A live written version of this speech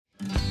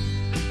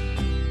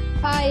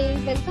Hi,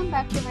 welcome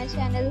back to my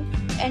channel.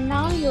 And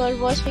now you are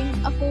watching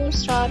a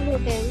 4-star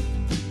hotel.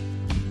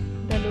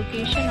 The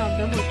location of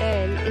the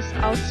hotel is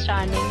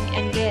outstanding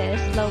and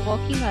guests love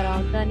walking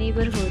around the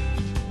neighborhood.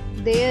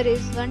 There is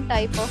one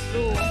type of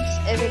rooms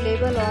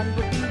available on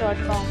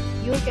booking.com.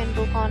 You can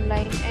book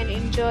online and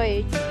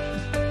enjoy it.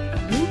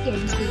 You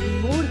can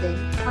see more than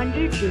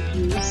 100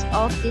 reviews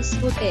of this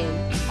hotel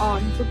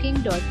on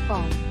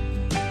booking.com.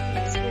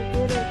 Its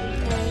review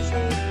rating is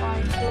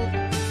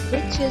 8.2,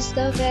 which is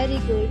the very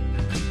good.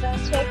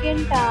 The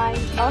check-in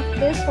time of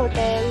this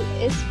hotel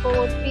is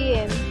 4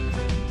 p.m.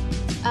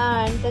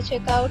 and the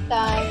checkout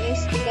time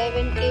is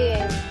 11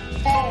 a.m.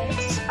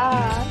 Pets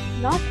are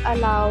not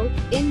allowed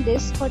in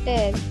this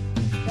hotel.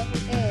 The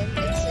hotel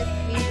accepts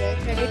major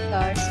credit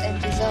cards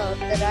and reserves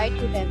the right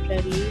to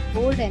temporarily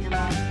hold an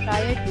amount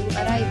prior to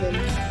arrival.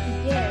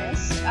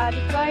 Guests are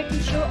required to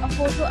show a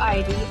photo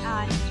ID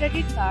and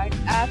credit card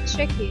at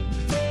check-in.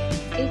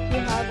 If you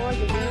have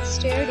already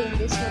stayed in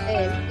this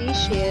hotel,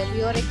 please share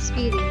your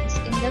experience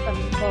in the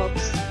comment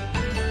box.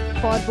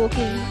 For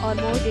booking or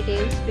more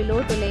details,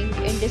 below the link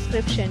in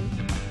description.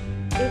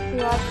 If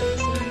you are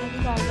facing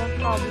any kind of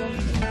problem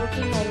in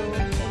booking a room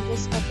in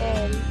this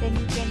hotel, then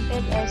you can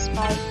tell us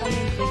by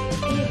commenting.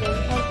 We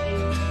will help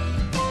you.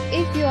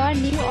 If you are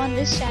new on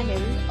this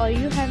channel or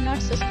you have not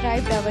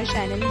subscribed our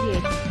channel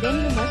yet, then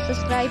you must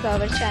subscribe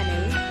our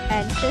channel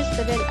and press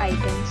the bell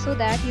icon so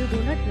that you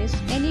do not miss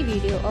any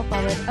video of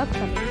our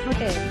upcoming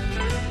hotel.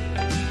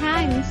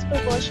 Thanks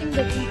for watching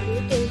the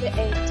video till the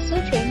end. So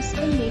friends,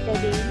 will meet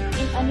again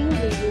in a new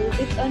video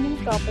with a new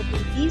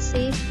property. Be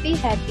safe, be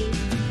happy.